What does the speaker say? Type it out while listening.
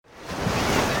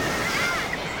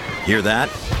Hear that?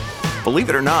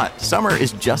 Believe it or not, summer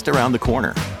is just around the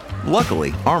corner.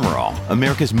 Luckily, Armor All,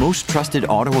 America's most trusted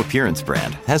auto appearance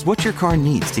brand, has what your car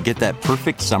needs to get that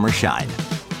perfect summer shine.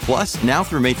 Plus, now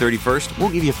through May 31st, we'll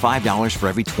give you $5 for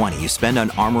every $20 you spend on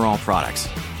Armor All products.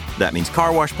 That means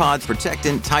car wash pods,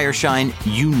 protectant, tire shine,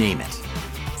 you name it.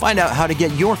 Find out how to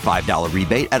get your $5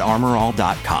 rebate at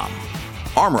armorall.com.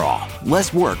 Armor All,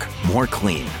 less work, more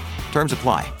clean. Terms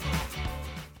apply.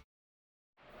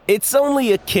 It's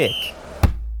only a kick,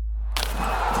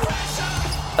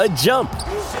 a jump,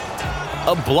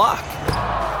 a block.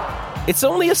 It's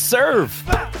only a serve.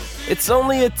 It's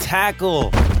only a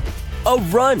tackle, a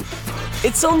run.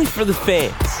 It's only for the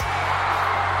fans.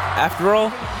 After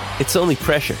all, it's only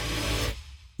pressure.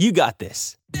 You got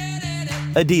this.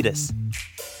 Adidas.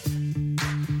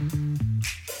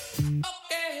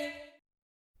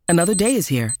 Another day is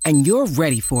here, and you're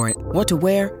ready for it. What to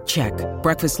wear? Check.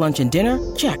 Breakfast, lunch, and dinner?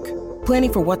 Check.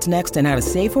 Planning for what's next and how to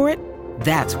save for it?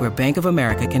 That's where Bank of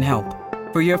America can help.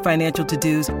 For your financial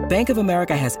to-dos, Bank of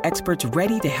America has experts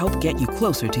ready to help get you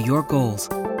closer to your goals.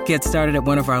 Get started at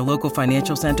one of our local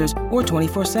financial centers or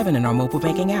 24/7 in our mobile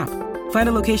banking app. Find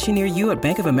a location near you at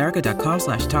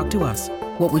bankofamerica.com/talktous.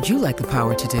 What would you like the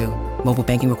power to do? Mobile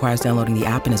banking requires downloading the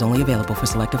app and is only available for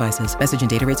select devices. Message and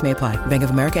data rates may apply. Bank of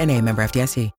America N.A., member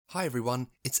FDIC. Hi everyone,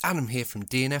 it's Adam here from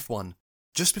DNF1.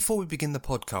 Just before we begin the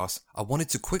podcast, I wanted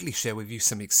to quickly share with you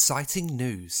some exciting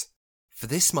news. For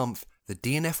this month, the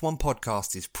DNF1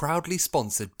 podcast is proudly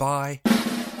sponsored by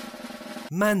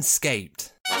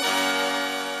Manscaped.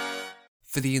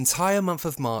 For the entire month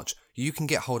of March, you can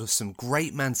get hold of some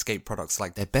great Manscaped products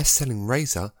like their best-selling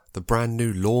razor, the brand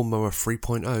new Lawnmower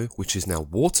 3.0, which is now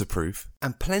waterproof,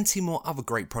 and plenty more other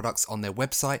great products on their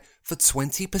website for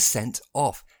 20%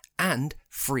 off and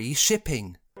free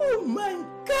shipping. Oh my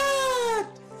God!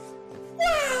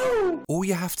 Wow! All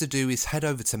you have to do is head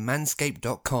over to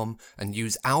manscaped.com and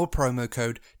use our promo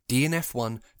code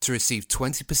DNF1 to receive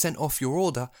 20% off your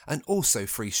order and also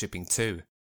free shipping too.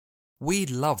 We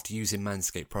loved using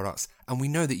Manscaped products, and we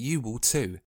know that you will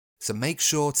too. So make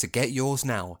sure to get yours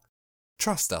now.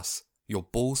 Trust us, your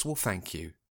balls will thank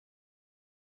you.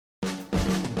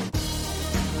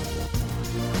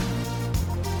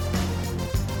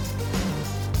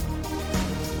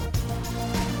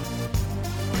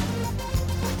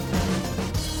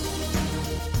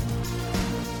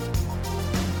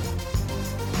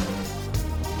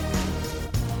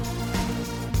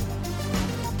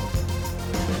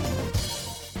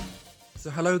 So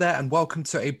hello there and welcome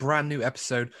to a brand new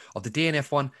episode of the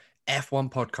DNF1 F1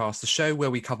 podcast, the show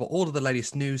where we cover all of the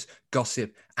latest news,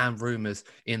 gossip and rumours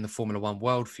in the Formula One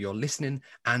world for your listening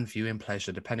and viewing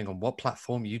pleasure, depending on what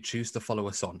platform you choose to follow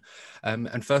us on.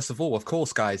 And first of all, of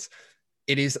course, guys,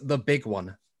 it is the big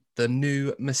one. The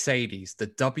new Mercedes, the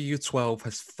W12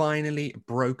 has finally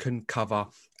broken cover.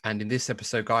 And in this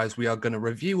episode, guys, we are going to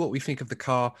review what we think of the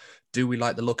car. Do we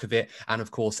like the look of it? And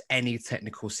of course, any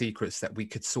technical secrets that we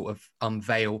could sort of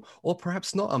unveil or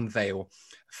perhaps not unveil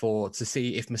to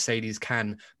see if Mercedes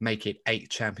can make it 8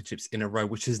 championships in a row,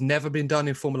 which has never been done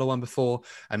in Formula One before.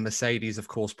 And Mercedes, of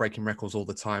course, breaking records all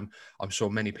the time. I'm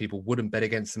sure many people wouldn't bet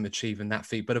against them achieving that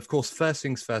feat. But of course, first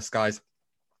things first, guys,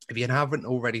 if you haven't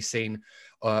already seen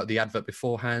the advert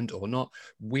beforehand or not,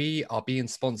 we are being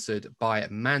sponsored by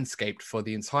Manscaped for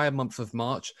the entire month of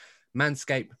March.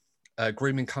 Manscaped, a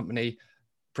grooming company,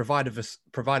 provided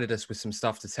us with some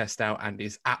stuff to test out and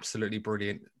is absolutely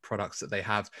brilliant products that they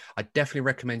have. I definitely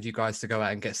recommend you guys to go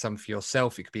out and get some for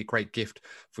yourself. It could be a great gift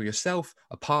for yourself,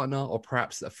 a partner, or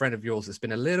perhaps a friend of yours that's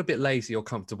been a little bit lazy or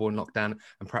comfortable in lockdown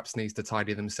and perhaps needs to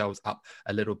tidy themselves up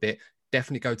a little bit.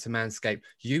 Definitely go to Manscaped.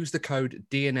 Use the code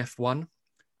DNF1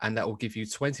 and that will give you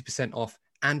 20% off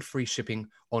and free shipping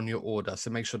on your order. So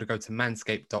make sure to go to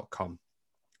manscaped.com.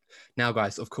 Now,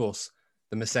 guys, of course,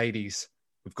 the Mercedes,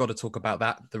 we've got to talk about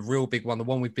that. The real big one, the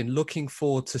one we've been looking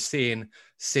forward to seeing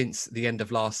since the end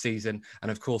of last season. And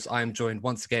of course, I am joined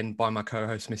once again by my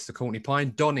co-host, Mr. Courtney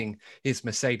Pine, donning his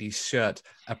Mercedes shirt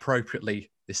appropriately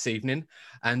this evening.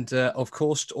 And of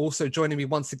course, also joining me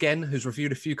once again, who's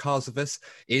reviewed a few cars with us,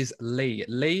 is Lee.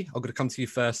 Lee, I'm going to come to you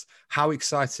first. How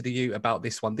excited are you about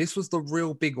this one? This was the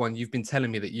real big one you've been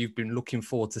telling me that you've been looking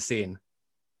forward to seeing.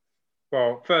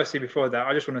 Well, firstly, before that,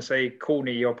 I just want to say,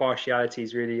 Courtney, your partiality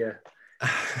is really on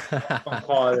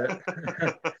par.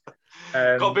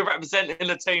 Got to be representing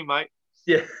the team, mate.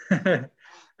 Yeah.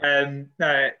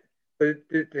 No,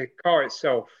 the car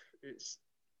itself, it's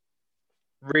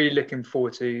really looking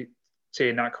forward to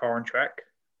seeing that car on track.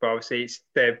 But obviously,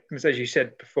 as you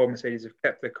said before, Mercedes have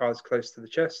kept the cars close to the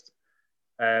chest.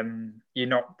 They're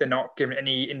not giving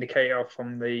any indicator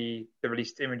from the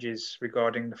released images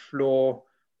regarding the floor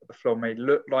what the floor may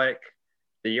look like,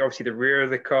 obviously the rear of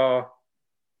the car,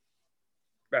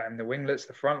 and the winglets,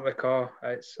 the front of the car.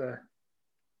 It's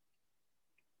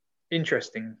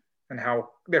interesting, and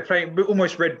how they're playing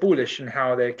almost Red Bullish and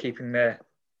how they're keeping their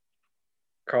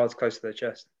cards close to their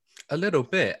chest. A little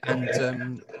bit.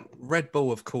 And Red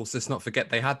Bull, of course, let's not forget,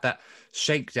 they had that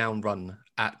shakedown run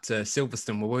at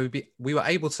Silverstone where we were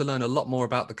able to learn a lot more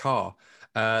about the car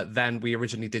than we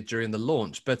originally did during the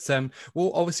launch. But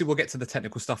we'll get to the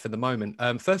technical stuff in the moment.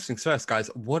 First things first, guys,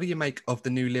 what do you make of the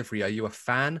new livery? Are you a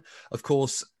fan? Of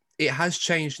course, it has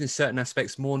changed in certain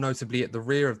aspects, more notably at the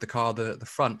rear of the car than at the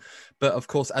front. But of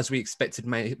course, as we expected,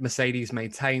 Mercedes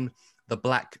maintain the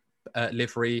black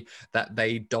livery that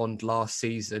they donned last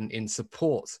season in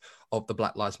support of the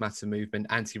Black Lives Matter movement,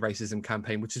 anti-racism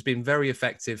campaign, which has been very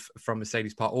effective from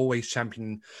Mercedes' part, always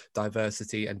championing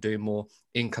diversity and doing more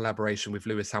in collaboration with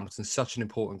Lewis Hamilton, such an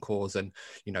important cause. And,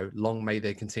 long may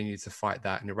they continue to fight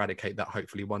that and eradicate that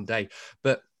hopefully one day.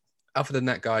 But other than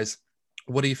that, guys,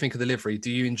 what do you think of the livery?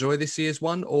 Do you enjoy this year's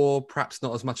one, or perhaps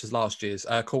not as much as last year's?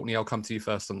 Courtney, I'll come to you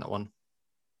first on that one.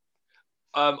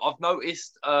 I've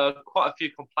noticed quite a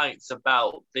few complaints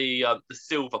about the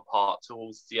silver part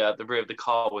towards the rear of the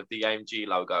car with the AMG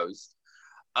logos.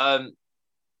 I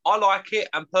like it,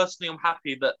 and personally, I'm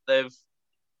happy that they've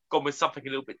gone with something a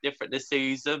little bit different this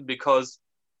season, because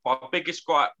my biggest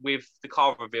gripe with the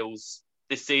car reveals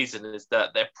this season is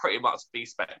that they're pretty much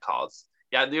B-spec cars.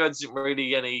 Yeah, there isn't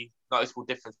really any noticeable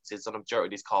differences on the majority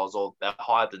of these cars, or they're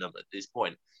higher than them at this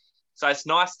point. So it's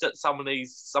nice that some of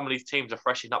these teams are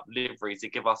freshening up liveries to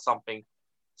give us something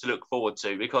to look forward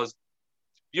to, because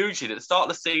usually at the start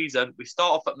of the season, we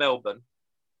start off at Melbourne,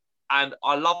 and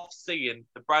I love seeing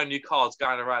the brand new cars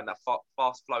going around that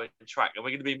fast flowing track, and we're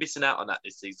going to be missing out on that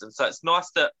this season. So it's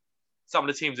nice that some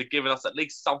of the teams are giving us at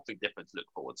least something different to look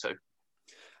forward to.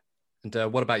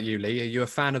 And what about you, Lee? Are you a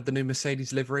fan of the new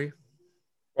Mercedes livery?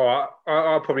 Well,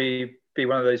 I'll probably be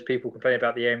one of those people complaining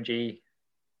about the AMG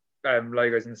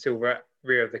logos in the silver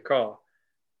rear of the car.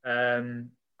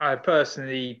 I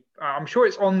personally, I'm sure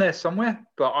it's on there somewhere,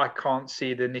 but I can't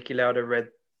see the Niki Lauda red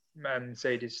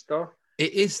Mercedes star.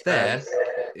 It is there.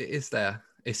 It is there.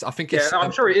 I think it's. Yeah,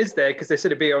 I'm sure it is there because they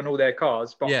said it'd be on all their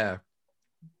cars. But yeah,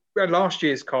 last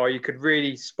year's car, you could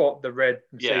really spot the red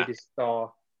Mercedes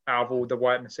star out of all the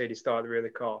white Mercedes star at the rear of the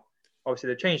car. Obviously,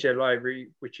 they changed their livery,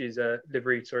 which is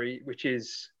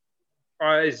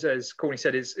as Courtney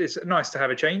said, it's nice to have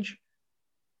a change.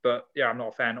 But yeah, I'm not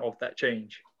a fan of that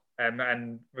change.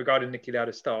 And regarding Niki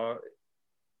Lauda's star,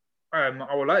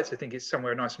 I would like to think it's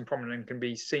somewhere nice and prominent and can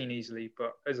be seen easily.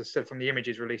 But as I said, from the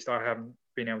images released, I haven't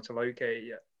been able to locate it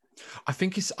yet. I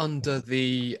think it's under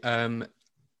the. My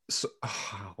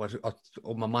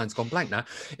mind's gone blank now.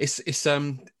 It's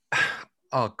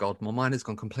Oh God, my mind has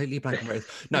gone completely blank.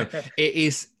 No,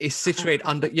 it's situated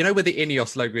under. You know where the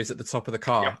Ineos logo is at the top of the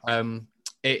car. Yeah.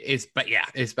 It is, but yeah,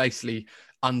 it's basically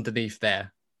underneath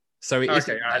there. So it is.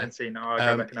 Okay, I hadn't seen it. I'll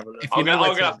go back and have a look. I'm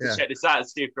going to have to check this out and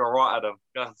see if you're right, Adam.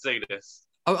 I'm going to see this.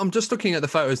 I'm just looking at the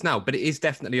photos now, but it is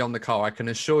definitely on the car. I can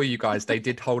assure you guys, they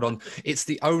did hold on. It's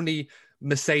the only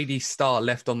Mercedes star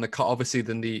left on the car, obviously,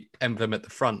 than the emblem at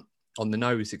the front, on the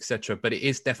nose, etc. But it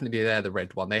is definitely there, the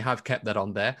red one. They have kept that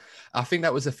on there. I think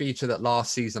that was a feature that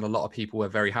last season a lot of people were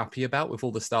very happy about, with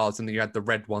all the stars, and you had the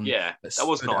red one. Yeah, that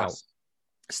was nice.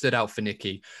 Stood out for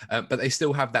Niki, but they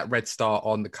still have that red star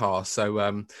on the car.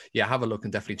 So yeah, have a look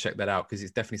and definitely check that out, because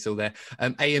it's definitely still there.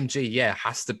 AMG,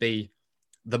 has to be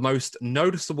the most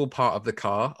noticeable part of the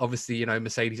car. Obviously,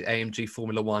 Mercedes AMG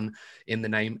Formula One in the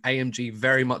name. AMG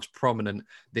very much prominent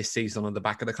this season on the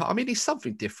back of the car. I mean, it's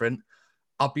something different.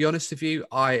 I'll be honest with you.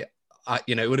 I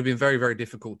it would have been very, very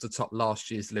difficult to top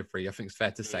last year's livery. I think it's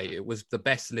fair to say it was the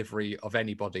best livery of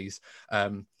anybody's.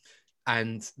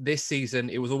 And this season,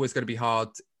 it was always going to be hard.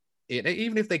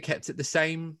 Even if they kept it the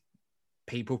same,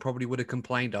 people probably would have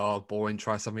complained, "Oh, boring,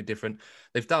 try something different."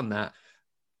 They've done that.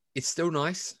 It's still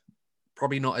nice.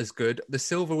 Probably not as good. The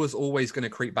silver was always going to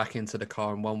creep back into the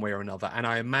car in one way or another. And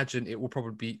I imagine it will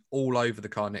probably be all over the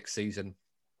car next season.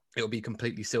 It'll be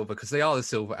completely silver, because they are the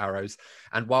silver arrows.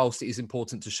 And whilst it is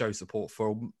important to show support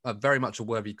for a very much a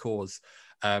worthy cause,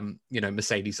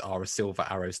 Mercedes are a silver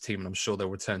arrows team, and I'm sure they'll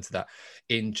return to that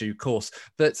in due course.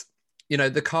 But,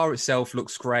 the car itself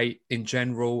looks great in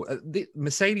general. The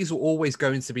Mercedes were always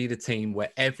going to be the team where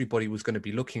everybody was going to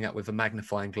be looking at with a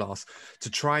magnifying glass to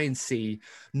try and see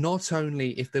not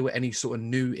only if there were any sort of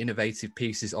new innovative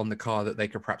pieces on the car that they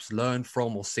could perhaps learn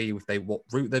from, or see what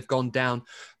route they've gone down,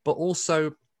 but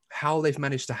also how they've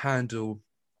managed to handle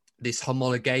this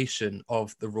homologation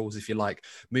of the rules, if you like,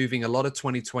 moving a lot of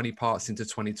 2020 parts into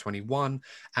 2021.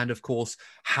 And of course,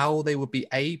 how they would be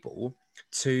able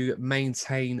to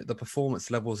maintain the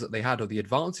performance levels that they had or the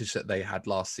advantage that they had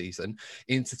last season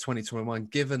into 2021,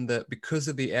 given that because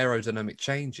of the aerodynamic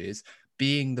changes,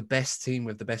 being the best team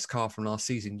with the best car from last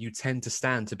season, you tend to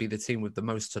stand to be the team with the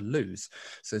most to lose.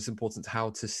 So it's important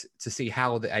to see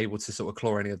how they're able to sort of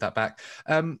claw any of that back.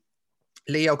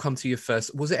 Lee, I'll come to you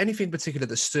first. Was there anything in particular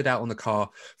that stood out on the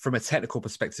car from a technical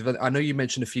perspective? I know you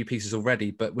mentioned a few pieces already,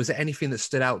 but was there anything that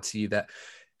stood out to you that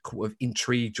kind of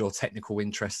intrigued your technical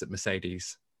interest at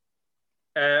Mercedes?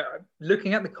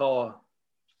 Looking at the car,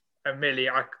 admittedly,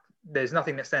 there's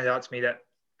nothing that stands out to me that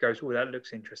goes, oh, that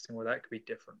looks interesting, or that could be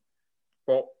different.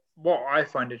 But what I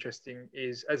find interesting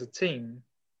is, as a team,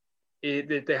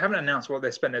 they haven't announced what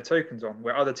they spent their tokens on,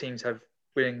 where other teams have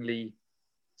willingly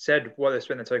said what they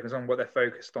spent their tokens on, what they're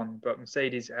focused on, but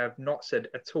Mercedes have not said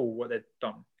at all what they've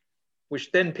done,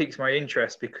 which then piques my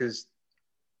interest because,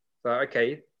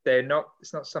 okay,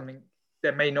 it's not something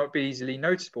that may not be easily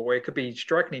noticeable, or it could be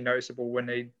strikingly noticeable when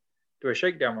they do a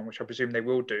shakedown one, which I presume they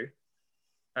will do.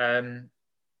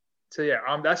 So yeah,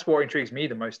 that's what intrigues me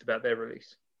the most about their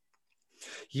release.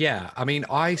 Yeah, I mean,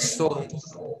 I saw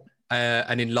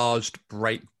an enlarged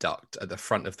brake duct at the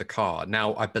front of the car.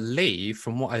 Now, I believe,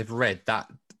 from what I've read, that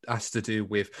has to do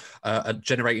with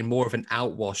generating more of an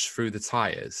outwash through the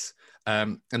tyres.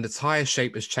 And the tyre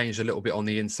shape has changed a little bit on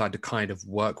the inside to kind of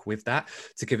work with that,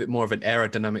 to give it more of an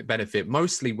aerodynamic benefit,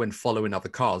 mostly when following other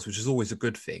cars, which is always a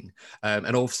good thing. And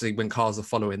obviously when cars are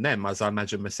following them, as I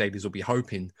imagine Mercedes will be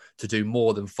hoping to do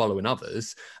more than following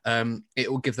others,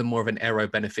 it will give them more of an aero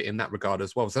benefit in that regard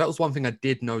as well. So that was one thing I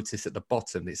did notice at the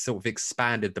bottom. It sort of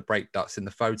expanded the brake ducts in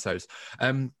the photos.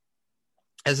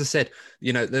 As I said,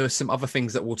 there are some other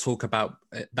things that we'll talk about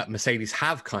that Mercedes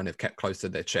have kind of kept close to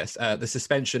their chest. The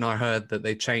suspension, I heard that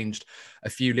they changed a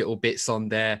few little bits on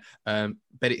there,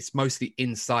 but it's mostly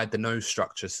inside the nose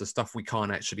structure, so stuff we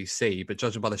can't actually see. But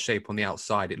judging by the shape on the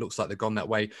outside, it looks like they've gone that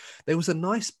way. There was a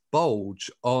nice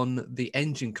bulge on the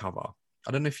engine cover.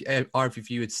 I don't know if either of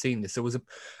you had seen this. There was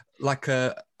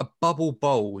a bubble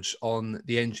bulge on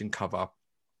the engine cover,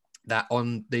 that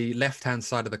on the left-hand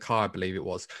side of the car, I believe it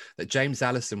was, that James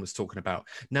Allison was talking about.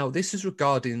 Now, this is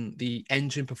regarding the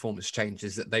engine performance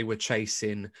changes that they were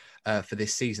chasing for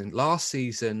this season. Last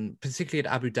season, particularly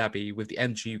at Abu Dhabi with the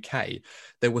MGUK,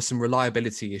 there were some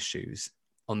reliability issues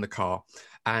on the car.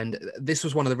 And this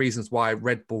was one of the reasons why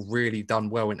Red Bull really done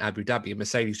well in Abu Dhabi and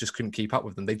Mercedes just couldn't keep up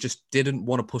with them. They just didn't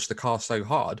want to push the car so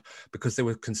hard because they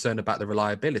were concerned about the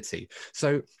reliability.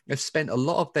 So they've spent a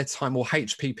lot of their time, or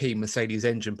HPP, Mercedes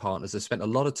engine partners, have spent a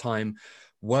lot of time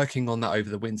working on that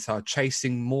over the winter,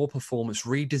 chasing more performance,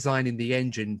 redesigning the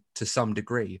engine to some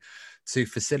degree to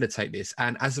facilitate this.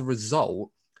 And as a result,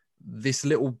 this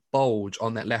little bulge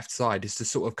on that left side is to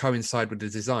sort of coincide with the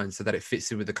design so that it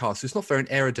fits in with the car. So it's not for an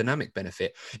aerodynamic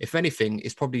benefit. If anything,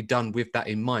 it's probably done with that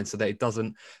in mind so that it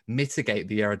doesn't mitigate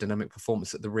the aerodynamic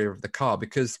performance at the rear of the car,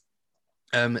 because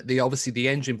obviously the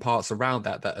engine parts around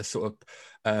that are sort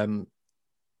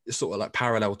of like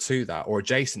parallel to that, or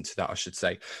adjacent to that, I should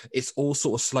say. It's all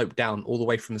sort of sloped down all the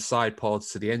way from the side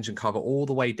pods to the engine cover, all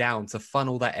the way down to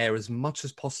funnel that air as much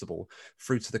as possible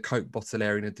through to the Coke bottle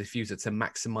area and the diffuser to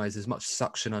maximize as much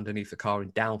suction underneath the car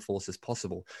and downforce as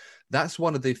possible. That's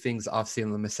one of the things that I've seen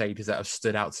on the Mercedes that have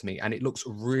stood out to me, and it looks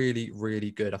really,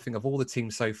 really good. I think of all the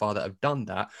teams so far that have done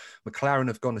that, McLaren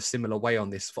have gone a similar way on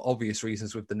this for obvious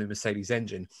reasons with the new Mercedes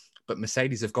engine, but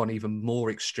Mercedes have gone even more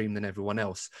extreme than everyone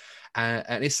else.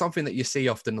 And it's something that you see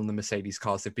often on the Mercedes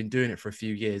cars. They've been doing it for a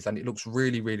few years and it looks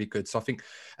really, really good. So I think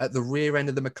at the rear end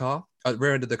of the car,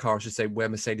 I should say, where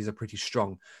Mercedes are pretty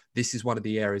strong, this is one of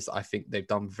the areas that I think they've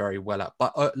done very well at.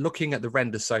 But looking at the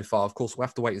renders so far, of course, we'll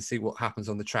have to wait and see what happens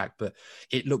on the track, but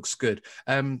it looks good.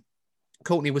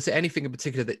 Courtney, was there anything in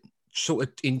particular that sort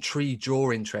of intrigued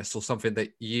your interest, or something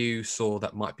that you saw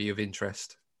that might be of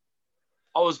interest?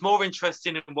 I was more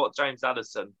interested in what James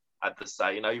Allison had to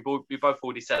say. You both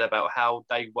already said about how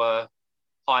they were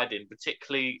hiding,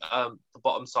 particularly the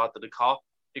bottom side of the car,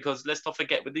 because let's not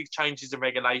forget, with these changes in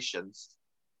regulations,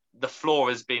 the floor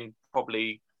has been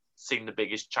probably seen the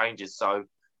biggest changes. So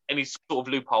any sort of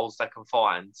loopholes they can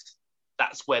find,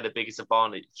 that's where the biggest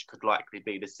advantage could likely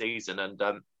be this season. And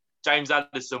James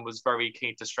Allison was very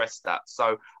keen to stress that.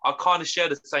 So I kind of share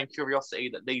the same curiosity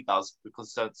that Lee does with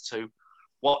concerns to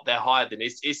what they're hiding.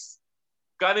 It's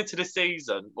going into the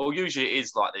season, well, usually it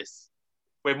is like this.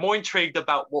 We're more intrigued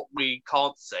about what we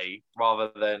can't see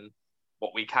rather than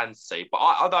what we can see. But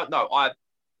I don't know.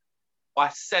 I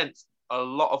sense a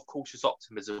lot of cautious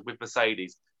optimism with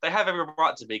Mercedes. They have every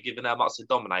right to be, given how much they're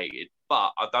dominated.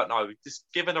 But I don't know. Just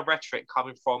given the rhetoric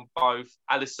coming from both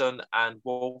Allison and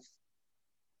Wolff,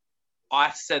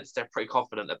 I sense they're pretty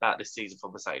confident about this season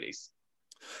for Mercedes.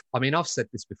 I mean, I've said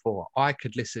this before. I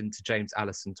could listen to James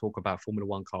Allison talk about Formula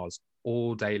One cars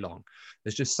all day long.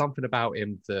 There's just something about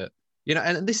him that,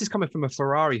 and this is coming from a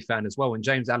Ferrari fan as well. When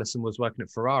James Allison was working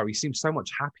at Ferrari, he seemed so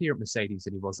much happier at Mercedes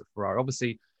than he was at Ferrari.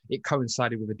 Obviously, it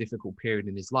coincided with a difficult period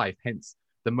in his life, hence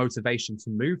the motivation to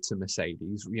move to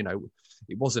Mercedes.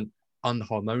 It wasn't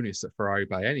unharmonious at Ferrari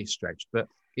by any stretch, but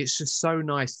it's just so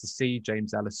nice to see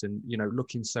James Allison,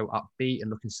 looking so upbeat and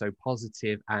looking so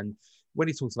positive. And when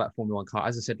he talks about Formula One car,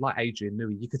 as I said, like Adrian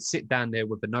Newey, you could sit down there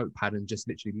with a notepad and just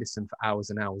literally listen for hours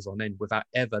and hours on end without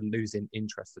ever losing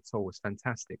interest at all. It's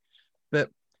fantastic. But,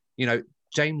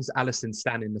 James Allison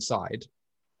standing aside,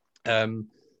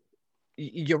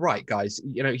 you're right, guys.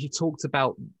 He talked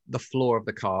about the floor of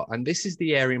the car. And this is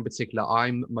the area in particular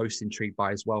I'm most intrigued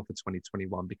by as well for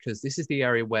 2021, because this is the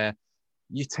area where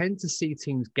you tend to see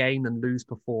teams gain and lose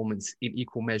performance in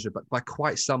equal measure, but by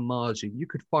quite some margin. You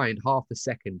could find half a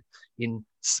second in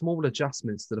small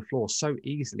adjustments to the floor so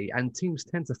easily, and teams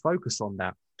tend to focus on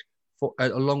that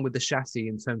along with the chassis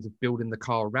in terms of building the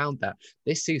car around that.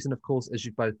 This season, of course, as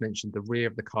you both mentioned, the rear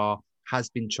of the car has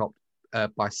been chopped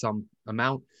by some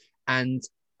amount, and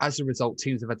as a result,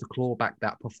 teams have had to claw back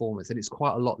that performance, and it's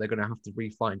quite a lot they're going to have to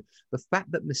refine. The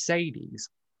fact that Mercedes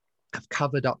have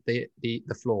covered up the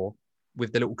floor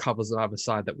with the little covers on either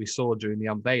side that we saw during the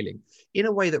unveiling, in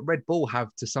a way that Red Bull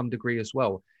have to some degree as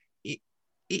well,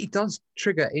 it does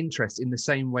trigger interest in the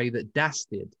same way that DAS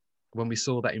did when we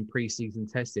saw that in pre-season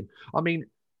testing. I mean,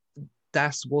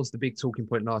 DAS was the big talking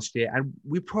point last year, and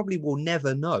we probably will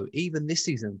never know, even this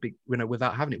season,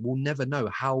 without having it, we'll never know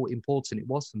how important it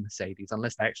was for Mercedes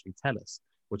unless they actually tell us,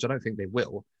 which I don't think they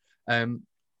will.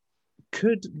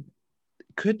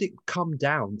 Could it come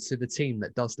down to the team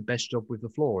that does the best job with the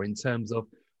floor in terms of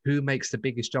who makes the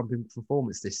biggest jump in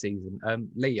performance this season?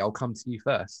 Lee, I'll come to you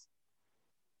first.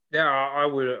 Yeah, I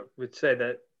would say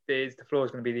that the floor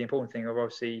is going to be the important thing.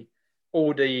 Obviously,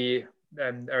 all the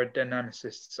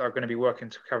aerodynamicists are going to be working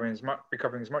to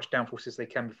recovering as much downforce as they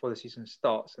can before the season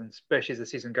starts, and especially as the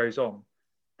season goes on,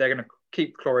 they're going to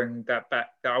keep clawing that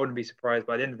back. That I wouldn't be surprised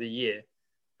by the end of the year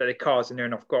that the cars are near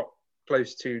enough got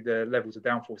close to the levels of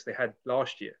downforce they had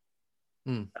last year,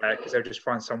 because they'll just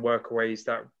find some workaways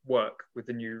that work with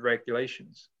the new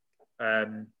regulations.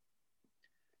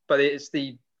 But it's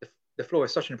the floor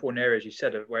is such an important area, as you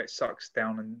said, where it sucks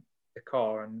down in the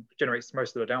car and generates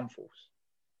most of the downforce.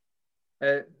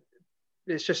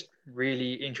 It's just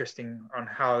really interesting on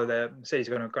how the Mercedes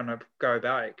are going to go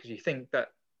about it, because you think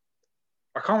that,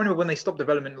 I can't remember when they stopped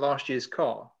development last year's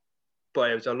car,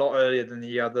 but it was a lot earlier than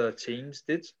the other teams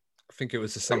did. I think it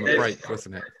was a summer break,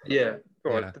 wasn't it? Yeah.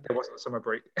 Well, there wasn't a summer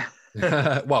break.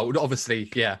 Well, obviously,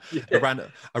 yeah.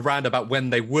 Around about when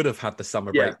they would have had the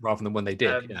summer break rather than when they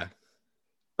did.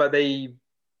 But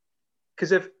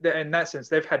because in that sense,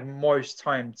 they've had most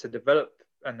time to develop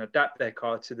and adapt their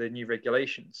car to the new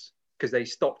regulations, because they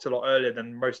stopped a lot earlier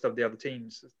than most of the other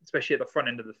teams, especially at the front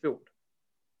end of the field.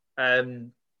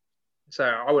 So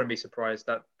I wouldn't be surprised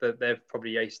that they've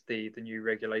probably aced the new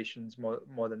regulations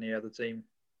more than the other team.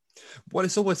 Well,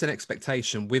 it's always an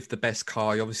expectation with the best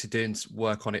car. You're obviously doing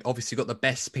work on it. Obviously, you've got the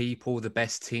best people, the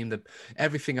best team,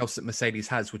 everything else that Mercedes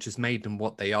has, which has made them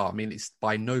what they are. I mean, it's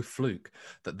by no fluke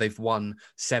that they've won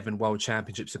 7 world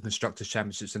championships and constructors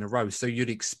championships in a row. So you'd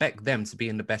expect them to be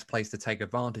in the best place to take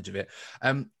advantage of it.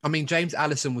 I mean, James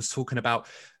Allison was talking about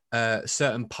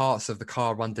certain parts of the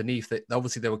car underneath that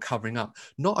obviously they were covering up,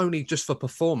 not only just for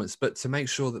performance, but to make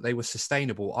sure that they were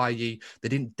sustainable, i.e. they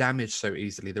didn't damage so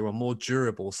easily. They were more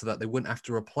durable so that they wouldn't have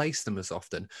to replace them as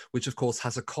often, which of course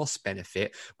has a cost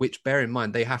benefit, which, bear in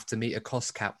mind, they have to meet a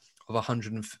cost cap of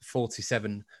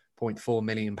 147.4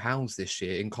 million pounds this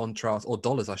year, in contrast, or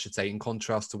dollars, I should say, in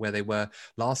contrast to where they were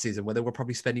last season, where they were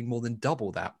probably spending more than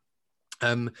double that.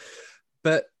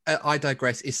 But I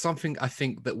digress. It's something I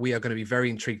think that we are going to be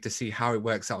very intrigued to see how it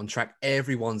works out on track.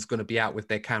 Everyone's going to be out with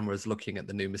their cameras looking at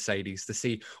the new Mercedes to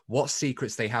see what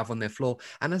secrets they have on their floor.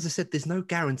 And as I said, there's no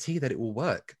guarantee that it will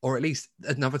work, or at least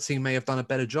another team may have done a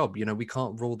better job. We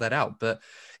can't rule that out, but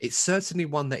it's certainly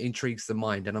one that intrigues the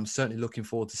mind. And I'm certainly looking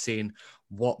forward to seeing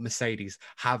what Mercedes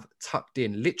have tucked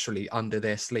in literally under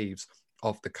their sleeves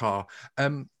of the car.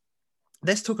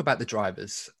 Let's talk about the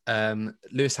drivers.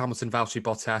 Lewis Hamilton, Valtteri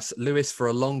Bottas. Lewis, for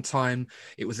a long time,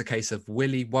 it was a case of will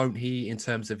he, won't he, in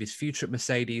terms of his future at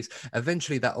Mercedes.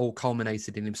 Eventually, that all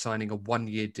culminated in him signing a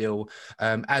 1-year deal.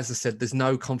 As I said, there's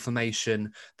no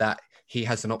confirmation that he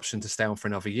has an option to stay on for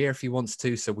another year if he wants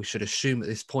to. So we should assume at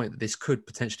this point that this could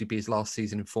potentially be his last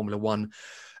season in Formula One.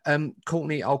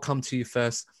 Courtney, I'll come to you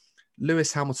first.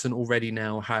 Lewis Hamilton already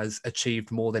now has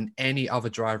achieved more than any other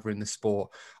driver in the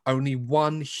sport. Only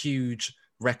one huge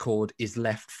record is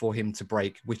left for him to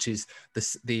break, which is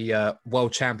the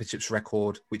World Championships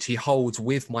record, which he holds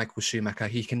with Michael Schumacher.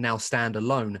 He can now stand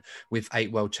alone with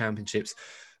 8 World Championships.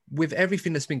 With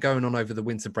everything that's been going on over the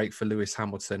winter break for Lewis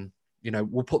Hamilton,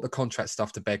 we'll put the contract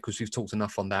stuff to bed because we've talked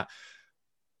enough on that.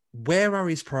 Where are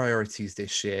his priorities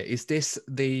this year? Is this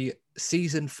the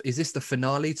season? Is this the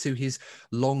finale to his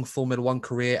long Formula One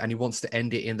career and he wants to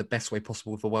end it in the best way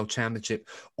possible with a World Championship?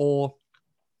 Or,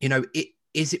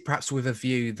 is it perhaps with a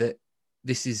view that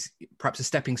this is perhaps a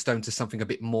stepping stone to something a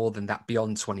bit more than that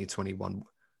beyond 2021?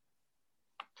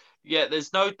 Yeah,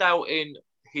 there's no doubt in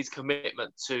his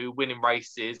commitment to winning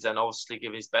races and obviously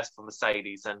giving his best for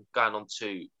Mercedes and going on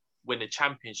to win a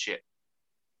championship.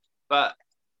 But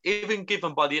even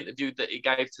given by the interview that he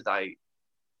gave today,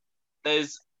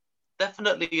 there's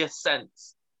definitely a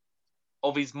sense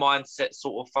of his mindset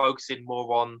sort of focusing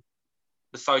more on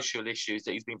the social issues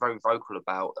that he's been very vocal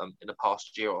about in the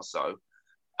past year or so.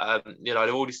 They're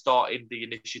already starting the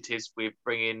initiatives with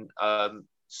bringing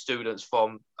students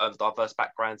from diverse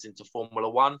backgrounds into Formula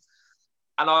One.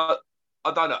 And I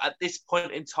don't know, at this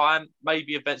point in time,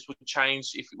 maybe events would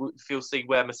change if you'll see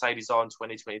where Mercedes are in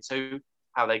 2022,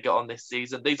 how they get on this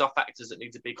season. These are factors that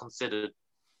need to be considered.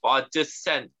 But I just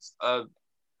sense a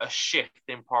shift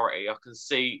in priority. I can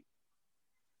see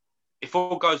if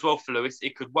all goes well for Lewis,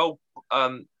 it could well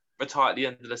retire at the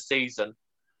end of the season.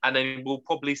 And then we'll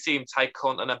probably see him take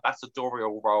on an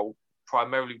ambassadorial role,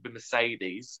 primarily with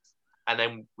Mercedes, and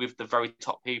then with the very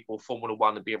top people, Formula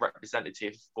One, and be a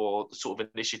representative for the sort of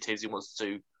initiatives he wants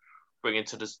to bring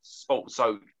into the sport.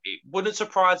 So it wouldn't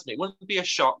surprise me. It wouldn't be a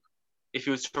shock if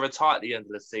he was to retire at the end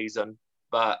of the season.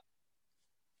 But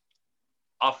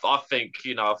I think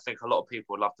a lot of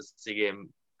people would love to see him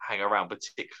hang around,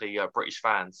 particularly British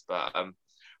fans. But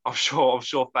I'm sure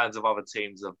fans of other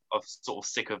teams are sort of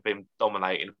sick of being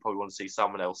dominated and probably want to see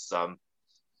someone else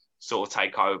sort of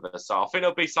take over. So I think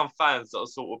there'll be some fans that will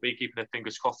sort of be keeping their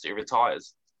fingers crossed that he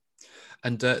retires.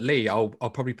 And Lee, I'll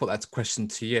probably put that question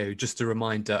to you. Just a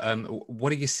reminder,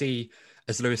 what do you see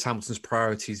as Lewis Hamilton's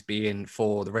priorities being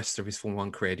for the rest of his Formula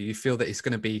One career? Do you feel that it's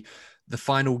going to be the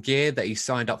final gear that he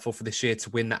signed up for this year to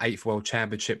win the 8th World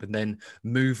Championship and then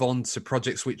move on to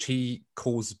projects which he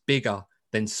calls bigger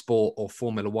than sport or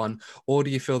Formula One? Or do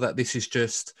you feel that this is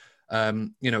just a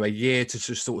year to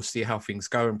just sort of see how things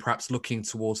go and perhaps looking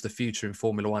towards the future in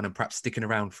Formula One and perhaps sticking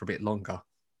around for a bit longer?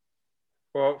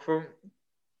 Well, from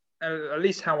at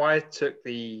least how I took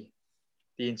the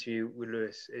interview with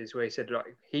Lewis is where he said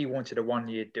he wanted a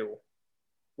 1-year deal,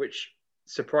 which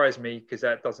surprised me because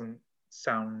that doesn't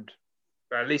sound,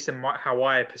 at least in how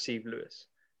I perceive Lewis,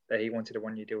 that he wanted a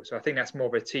 1-year deal. So I think that's more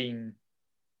of a team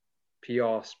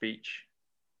PR speech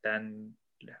than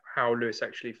how Lewis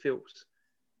actually feels.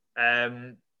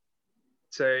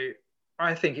 So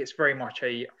I think it's very much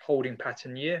a holding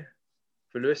pattern year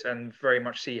for Lewis, and very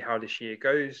much see how this year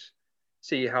goes,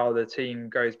 see how the team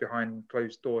goes behind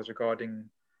closed doors regarding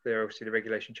the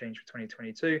regulation change for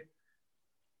 2022.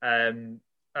 And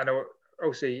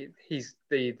obviously he's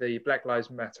the Black Lives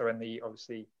Matter and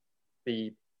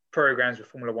the programs with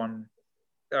Formula One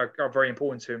are very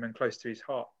important to him and close to his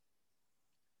heart.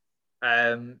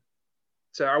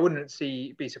 So I wouldn't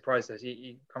be surprised as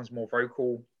he becomes more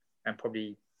vocal and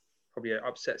probably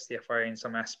upsets the FIA in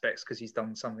some aspects because he's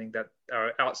done something that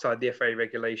are outside the FIA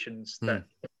regulations, that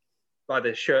like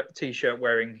the t-shirt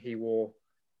wearing he wore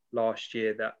last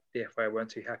year that the FIA weren't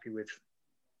too happy with.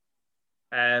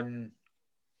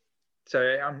 So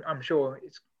I'm sure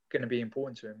it's going to be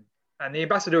important to him. And the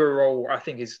ambassador role, I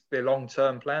think, is the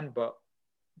long-term plan, but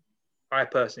I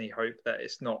personally hope that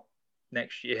it's not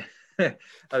next year,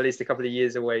 at least a couple of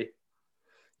years away.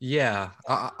 Yeah,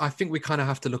 I think we kind of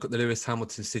have to look at the Lewis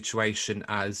Hamilton situation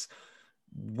as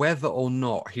whether or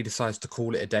not he decides to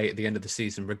call it a day at the end of the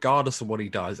season, regardless of what he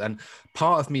does. And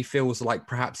part of me feels like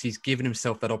perhaps he's given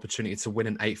himself that opportunity to win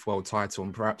an 8th world title.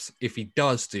 And perhaps if he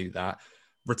does do that,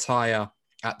 retire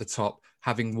at the top,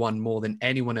 having won more than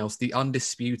anyone else, the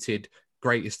undisputed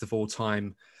greatest of all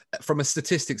time, from a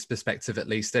statistics perspective, at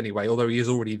least anyway, although he is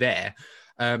already there.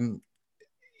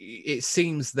 It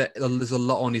seems that there's a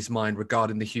lot on his mind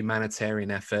regarding the humanitarian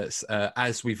efforts,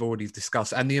 as we've already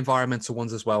discussed, and the environmental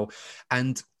ones as well.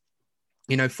 And,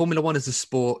 Formula One is a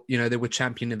sport, they were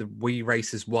championing the We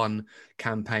Races One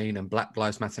campaign and Black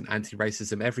Lives Matter and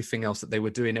anti-racism, everything else that they were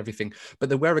doing, everything. But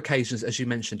there were occasions, as you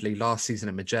mentioned, Lee, last season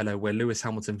at Mugello, where Lewis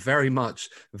Hamilton,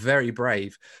 very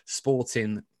brave,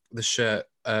 sporting the shirt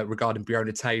regarding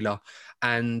Breonna Taylor,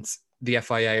 and the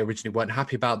FIA originally weren't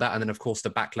happy about that. And then, of course,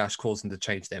 the backlash caused them to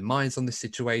change their minds on this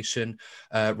situation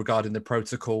regarding the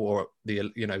protocol, or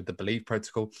the belief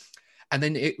protocol. And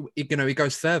then it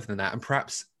goes further than that, and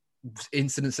perhaps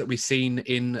incidents that we've seen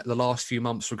in the last few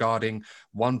months regarding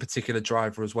one particular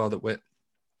driver as well that we're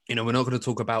not going to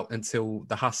talk about until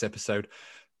the Haas episode.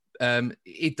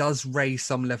 It does raise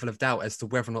some level of doubt as to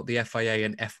whether or not the FIA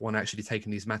and F1 actually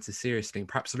taking these matters seriously. And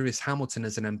perhaps Lewis Hamilton,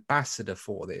 as an ambassador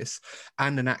for this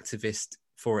and an activist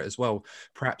for it as well,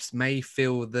 perhaps may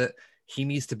feel that he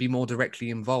needs to be more directly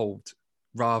involved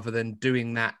rather than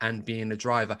doing that and being a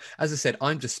driver. As I said,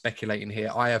 I'm just speculating here.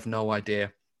 I have no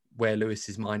idea where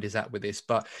Lewis's mind is at with this,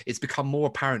 but it's become more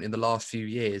apparent in the last few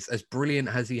years. As brilliant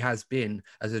as he has been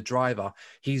as a driver,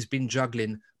 he's been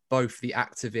juggling both the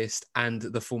activist and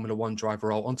the Formula One driver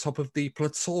role on top of the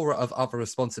plethora of other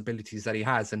responsibilities that he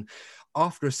has. And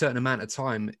after a certain amount of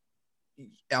time,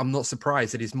 I'm not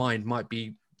surprised that his mind might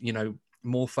be,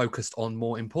 more focused on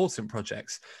more important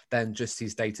projects than just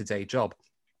his day-to-day job.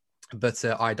 But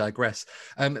I digress.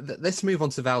 Let's move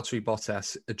on to Valtteri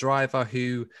Bottas, a driver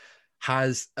who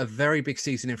has a very big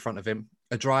season in front of him,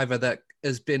 a driver that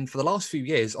has been for the last few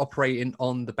years operating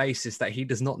on the basis that he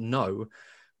does not know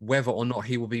whether or not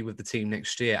he will be with the team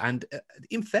next year. And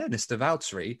in fairness to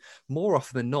Valtteri, more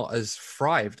often than not has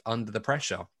thrived under the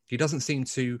pressure. He doesn't seem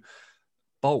to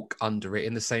bulk under it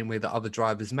in the same way that other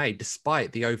drivers may,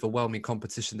 despite the overwhelming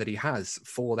competition that he has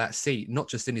for that seat, not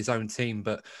just in his own team,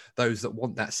 but those that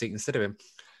want that seat instead of him.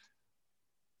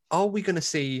 Are we going to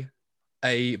see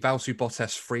a Valtteri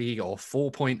Bottas 3 or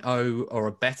 4.0 or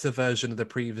a better version of the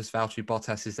previous Valtteri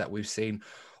Bottases that we've seen?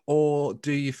 Or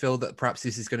do you feel that perhaps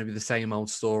this is going to be the same old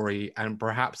story and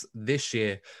perhaps this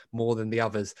year, more than the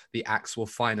others, the axe will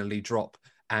finally drop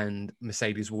and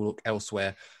Mercedes will look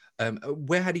elsewhere?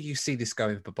 Where do you see this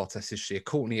going for Bottas this year?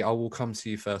 Courtney, I will come to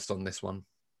you first on this one.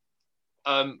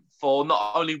 For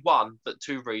not only one, but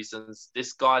two reasons.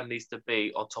 This guy needs to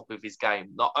be on top of his game,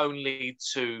 not only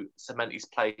to cement his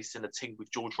place in a team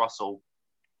with George Russell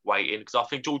waiting, because I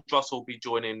think George Russell will be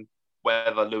joining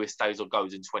whether Lewis stays or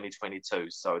goes in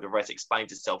 2022. So the rest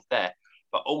explains itself there.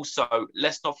 But also,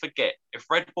 let's not forget, if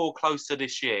Red Bull closer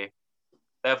this year,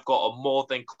 they've got a more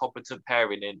than competent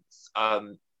pairing in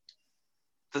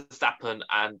Verstappen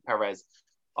and Perez.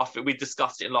 I think we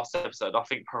discussed it in last episode. I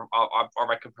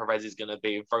reckon Perez is going to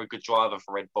be a very good driver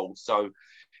for Red Bull. So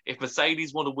if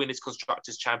Mercedes want to win this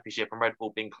Constructors' Championship and Red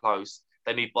Bull being close,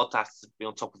 they need Bottas to be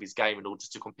on top of his game in order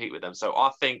to compete with them. So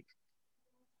I think,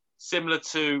 similar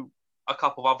to a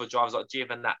couple of other drivers like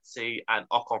Giovinazzi and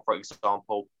Ocon, for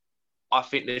example, I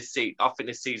think this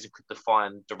season could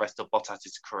define the rest of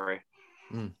Bottas' career.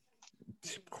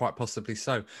 Quite possibly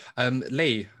so.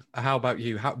 Lee, how about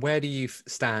you? Where do you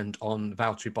stand on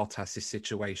Valtteri Bottas'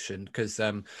 situation? Because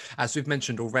as we've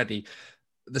mentioned already,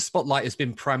 the spotlight has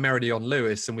been primarily on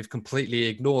Lewis, and we've completely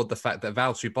ignored the fact that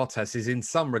Valtteri Bottas is in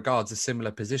some regards a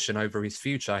similar position over his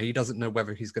future. He doesn't know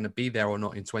whether he's going to be there or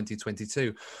not in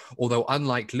 2022. Although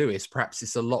unlike Lewis, perhaps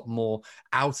it's a lot more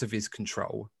out of his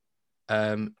control.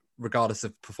 Regardless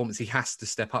of performance, he has to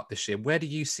step up this year. Where do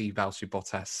you see Valtteri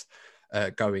Bottas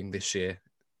going this year?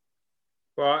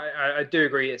 Well, I do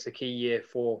agree it's a key year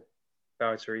for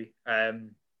Valtteri.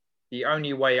 The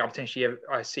only way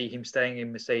I see him staying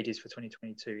in Mercedes for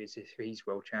 2022 is if he's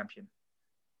world champion.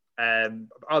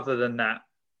 Other than that,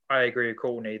 I agree with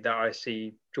Courtney that I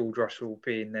see George Russell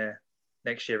being there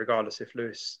next year, regardless if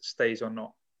Lewis stays or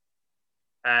not.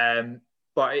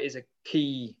 But it is a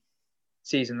key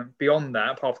season beyond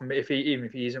that, apart from even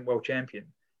if he isn't world champion,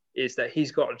 is that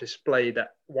he's got to display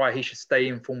that why he should stay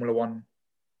in Formula One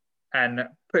and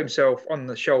put himself on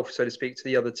the shelf, so to speak, to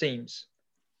the other teams.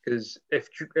 Because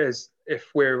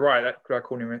if we're right, like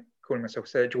calling myself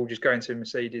said, George is going to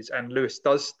Mercedes and Lewis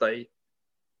does stay,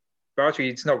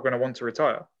 Valtteri is not going to want to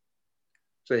retire.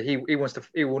 So he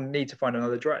will need to find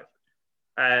another drive.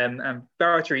 And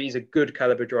Valtteri is a good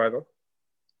caliber driver.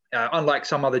 Unlike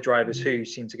some other drivers who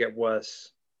seem to get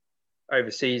worse over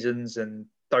seasons and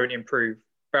don't improve,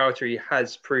 Valtteri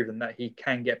has proven that he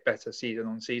can get better season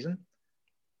on season.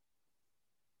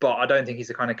 But I don't think he's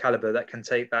the kind of caliber that can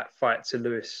take that fight to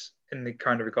Lewis in the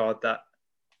kind of regard that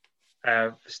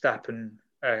Verstappen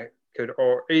could,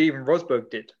 or even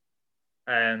Rosberg did.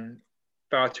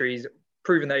 Valtteri's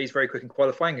proven that he's very quick in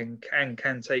qualifying and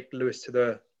can take Lewis to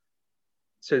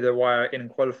the wire in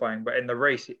qualifying. But in the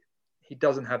race, he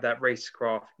doesn't have that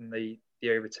racecraft and the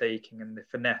overtaking and the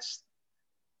finesse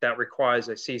that requires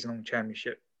a season-long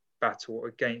championship battle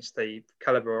against a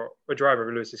driver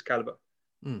of Lewis's caliber.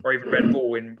 Or even Red Bull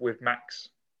with Max.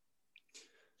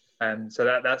 And so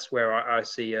that's where I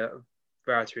see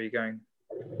Valtteri going.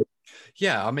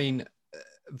 Yeah, I mean,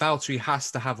 Valtteri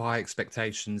has to have high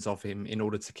expectations of him in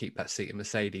order to keep that seat in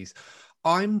Mercedes.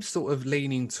 I'm sort of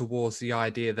leaning towards the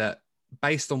idea that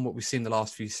based on what we've seen the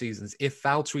last few seasons, if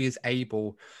Valtteri is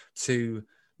able to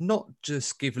not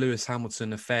just give Lewis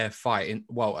Hamilton a fair fight,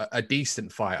 a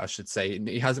decent fight, I should say.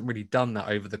 He hasn't really done that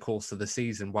over the course of the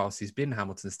season whilst he's been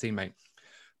Hamilton's teammate.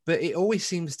 But it always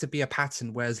seems to be a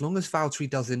pattern where as long as Valtteri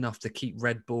does enough to keep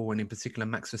Red Bull and in particular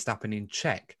Max Verstappen in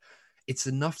check, it's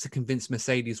enough to convince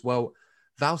Mercedes, well,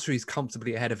 Valtteri is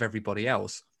comfortably ahead of everybody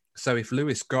else. So if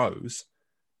Lewis goes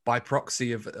by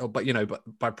proxy of,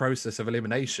 by process of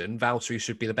elimination, Valtteri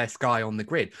should be the best guy on the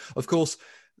grid. Of course,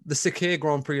 the Sakir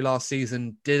Grand Prix last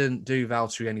season didn't do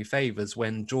Valtteri any favours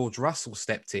when George Russell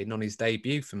stepped in on his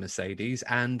debut for Mercedes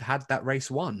and had that race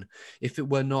won. If it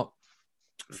were not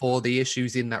for the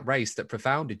issues in that race that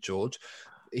profounded George,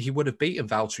 he would have beaten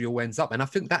Valtteri all ends up. And I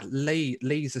think that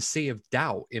leaves a sea of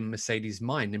doubt in Mercedes'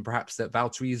 mind, and perhaps that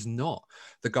Valtteri is not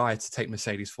the guy to take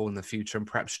Mercedes forward in the future, and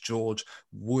perhaps George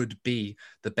would be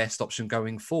the best option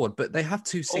going forward. But they have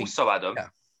two seats. Also, Adam,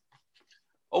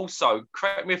 Also,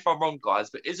 correct me if I'm wrong, guys,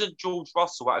 but isn't George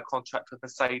Russell out of contract with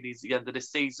Mercedes at the end of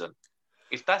this season?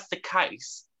 If that's the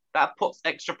case, that puts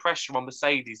extra pressure on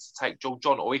Mercedes to take George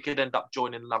on, or he could end up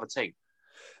joining another team.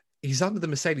 He's under the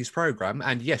Mercedes program,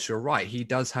 and yes, you're right. He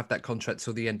does have that contract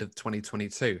till the end of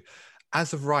 2022.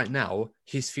 As of right now,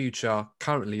 his future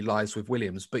currently lies with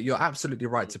Williams, but you're absolutely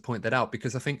right to point that out,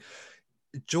 because I think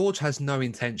George has no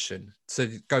intention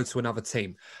to go to another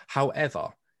team. However,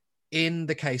 in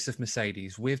the case of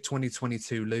Mercedes, with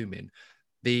 2022 looming,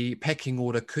 the pecking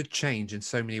order could change in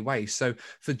so many ways. So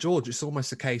for George, it's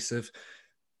almost a case of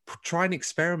try and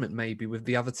experiment maybe with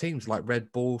the other teams like Red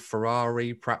Bull,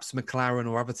 Ferrari, perhaps McLaren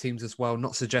or other teams as well.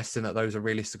 Not suggesting that those are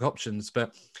realistic options,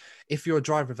 but if you're a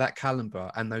driver of that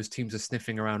caliber and those teams are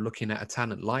sniffing around looking at a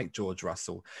talent like George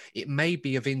Russell, it may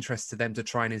be of interest to them to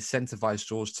try and incentivize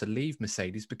George to leave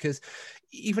Mercedes, because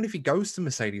even if he goes to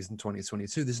Mercedes in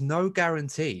 2022, there's no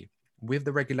guarantee, with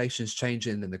the regulations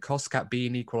changing and the cost cap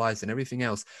being equalized and everything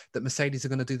else, that Mercedes are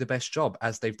going to do the best job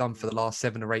as they've done for the last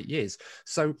 7 or 8 years.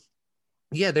 So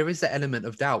yeah, there is that element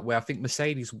of doubt where I think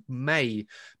Mercedes may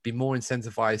be more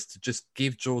incentivized to just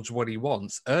give George what he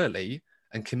wants early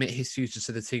and commit his future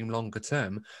to the team longer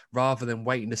term, rather than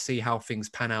waiting to see how things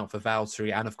pan out for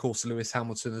Valtteri and, of course, Lewis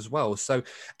Hamilton as well. So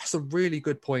that's a really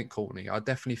good point, Courtney. I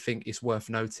definitely think it's worth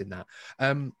noting that.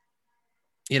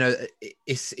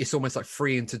 It's almost like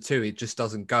 3 into 2. It just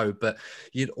doesn't go. But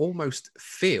you'd almost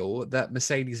feel that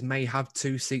Mercedes may have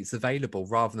 2 seats available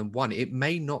rather than 1. It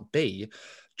may not be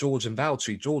George and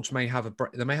Valtteri. George may have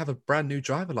a brand new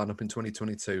driver lineup in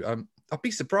 2022. I'd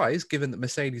be surprised, given that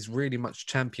Mercedes really much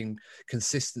champion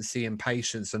consistency and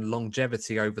patience and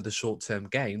longevity over the short-term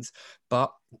gains.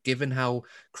 But given how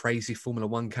crazy Formula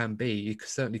One can be, you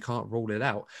certainly can't rule it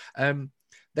out.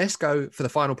 Let's go for the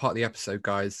final part of the episode,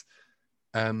 guys.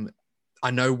 I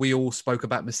know we all spoke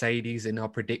about Mercedes in our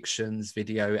predictions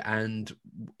video, and,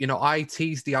 I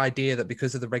teased the idea that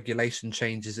because of the regulation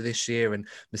changes this year and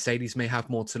Mercedes may have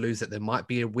more to lose, that there might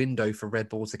be a window for Red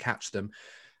Bull to catch them.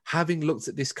 Having looked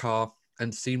at this car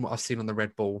and seen what I've seen on the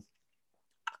Red Bull,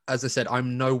 as I said,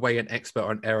 I'm no way an expert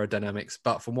on aerodynamics,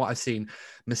 but from what I've seen,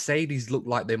 Mercedes look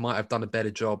like they might have done a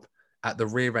better job at the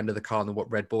rear end of the car than what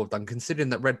Red Bull have done, considering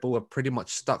that Red Bull have pretty much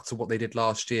stuck to what they did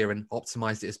last year and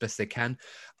optimized it as best they can.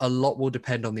 A lot will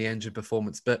depend on the engine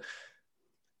performance, but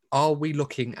are we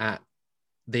looking at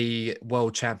the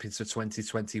world champions for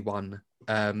 2021?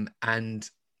 And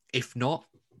if not,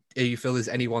 do you feel there's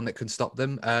anyone that can stop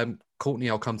them? Courtney,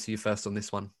 I'll come to you first on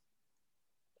this one.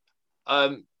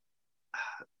 I'd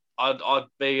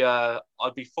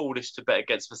be foolish to bet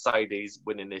against Mercedes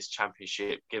winning this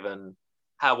championship, given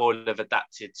how well they've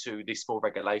adapted to these small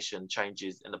regulation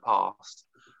changes in the past.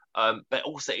 But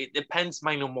also, it depends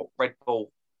mainly on what Red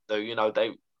Bull do.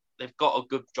 They've got a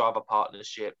good driver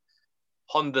partnership.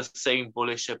 Honda seem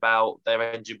bullish about their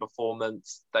engine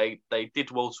performance. They did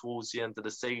well towards the end of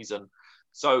the season.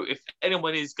 So if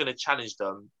anyone is going to challenge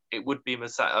them, it would be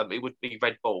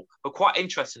Red Bull. But quite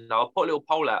interesting, I'll put a little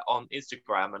poll out on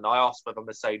Instagram, and I asked whether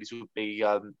Mercedes would be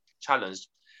challenged.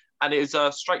 And it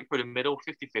was straight through the middle,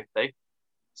 50-50.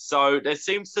 So there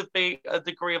seems to be a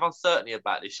degree of uncertainty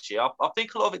about this year. I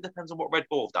think a lot of it depends on what Red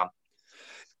Bull have done.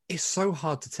 It's so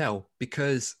hard to tell,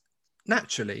 because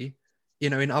naturally,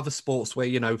 in other sports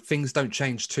where, things don't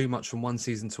change too much from one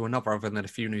season to another, other than a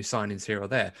few new signings here or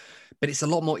there, but it's a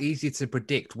lot more easy to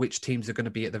predict which teams are going to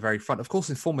be at the very front. Of course,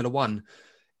 in Formula One,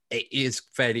 it is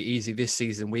fairly easy this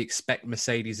season. We expect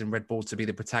Mercedes and Red Bull to be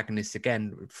the protagonists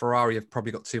again. Ferrari have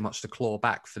probably got too much to claw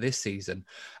back for this season.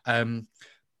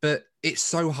 But it's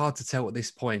so hard to tell at this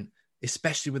point,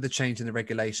 especially with the change in the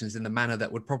regulations in the manner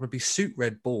that would probably suit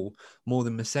Red Bull more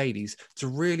than Mercedes, to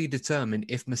really determine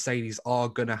if Mercedes are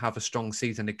going to have a strong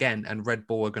season again and Red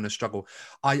Bull are going to struggle.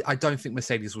 I don't think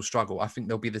Mercedes will struggle. I think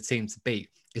they'll be the team to beat.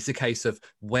 It's a case of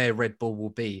where Red Bull will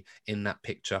be in that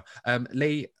picture.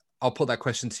 Lee, I'll put that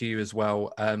question to you as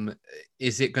well.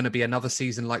 Is it going to be another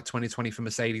season like 2020 for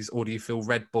Mercedes, or do you feel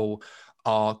Red Bull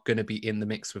are going to be in the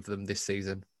mix with them this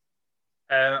season?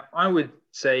 I would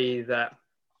say that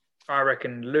I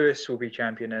reckon Lewis will be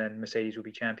champion and Mercedes will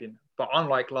be champion. But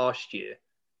unlike last year,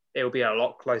 it will be a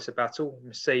lot closer battle.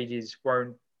 Mercedes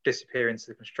won't disappear into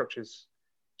the Constructors'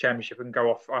 Championship and go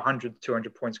off 100,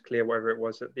 200 points clear, whatever it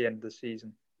was at the end of the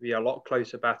season. It'll be a lot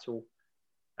closer battle.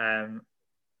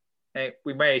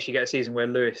 We may actually get a season where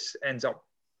Lewis ends up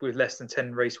with less than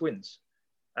 10 race wins.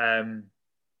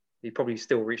 He probably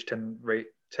still reach 10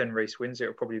 race wins. It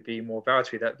will probably be more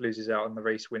Valtteri that loses out on the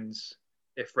race wins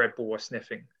if Red Bull are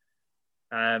sniffing.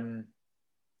 But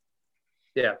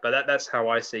that's how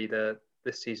I see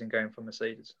this season going for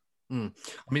Mercedes. I mean,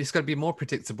 it's going to be more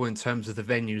predictable in terms of the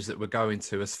venues that we're going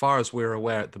to, as far as we're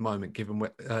aware at the moment, given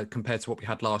compared to what we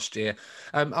had last year.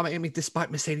 I mean,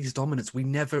 despite Mercedes' dominance,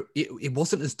 it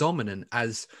wasn't as dominant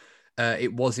as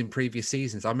it was in previous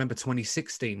seasons. I remember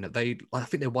 2016 I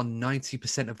think they won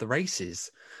 90% of the races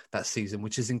that season,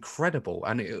 which is incredible,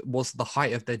 and it was the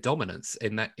height of their dominance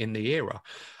in the era.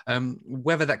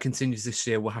 Whether that continues this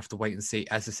year, we'll have to wait and see.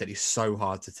 As I said, it's so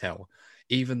hard to tell.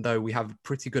 Even though we have a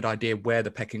pretty good idea where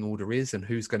the pecking order is and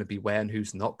who's going to be where and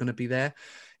who's not going to be there,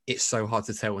 it's so hard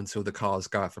to tell until the cars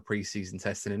go out for pre-season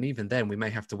testing. And even then, we may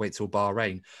have to wait till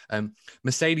Bahrain.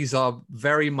 Mercedes are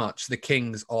very much the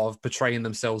kings of portraying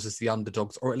themselves as the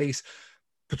underdogs, or at least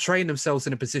portraying themselves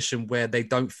in a position where they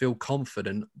don't feel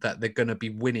confident that they're going to be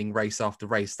winning race after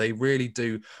race. They really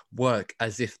do work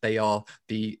as if they are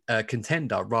the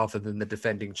contender rather than the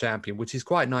defending champion, which is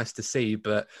quite nice to see,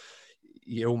 but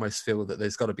you almost feel that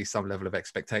there's got to be some level of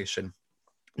expectation.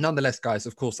 Nonetheless, guys,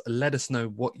 of course, let us know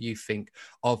what you think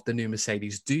of the new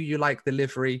Mercedes. Do you like the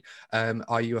livery?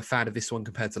 Are you a fan of this one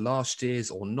compared to last year's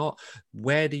or not?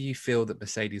 Where do you feel that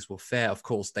Mercedes will fare? Of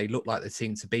course, they look like the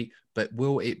team to beat, but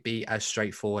will it be as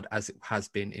straightforward as it has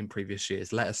been in previous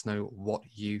years? Let us know what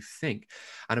you think.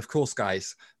 And of course,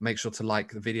 guys, make sure to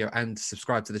like the video and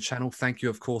subscribe to the channel. Thank you,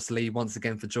 of course, Lee, once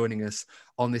again for joining us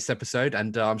on this episode.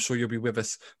 And I'm sure you'll be with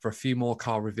us for a few more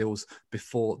car reveals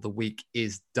before the week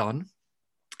is done.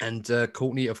 And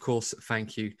Courtney, of course,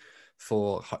 thank you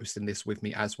for hosting this with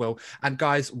me as well. And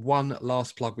guys, one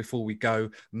last plug before we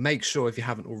go. Make sure, if you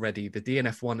haven't already, the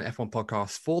DNF1 F1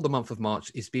 podcast for the month of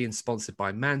March is being sponsored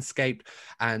by Manscaped,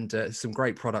 and some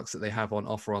great products that they have on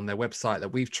offer on their website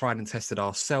that we've tried and tested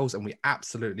ourselves, and we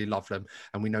absolutely love them.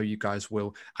 And we know you guys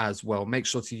will as well. Make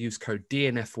sure to use code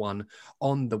DNF1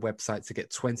 on the website to get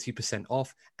 20%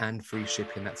 off and free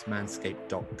shipping. That's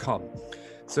manscaped.com.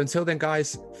 So until then,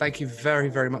 guys, thank you very,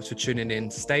 very much for tuning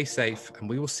in. Stay safe, and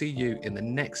we will see you in the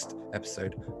next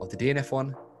episode of the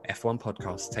DNF1 F1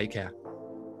 podcast. Take care.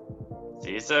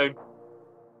 See you soon.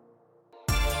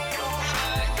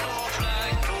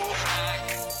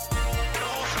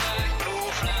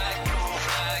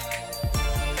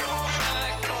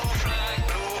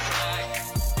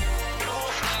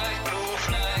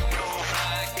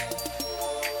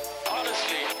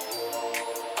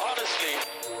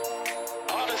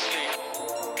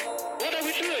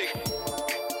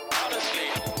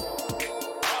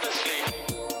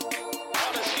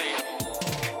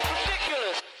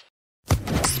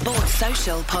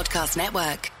 Social Podcast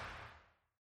Network.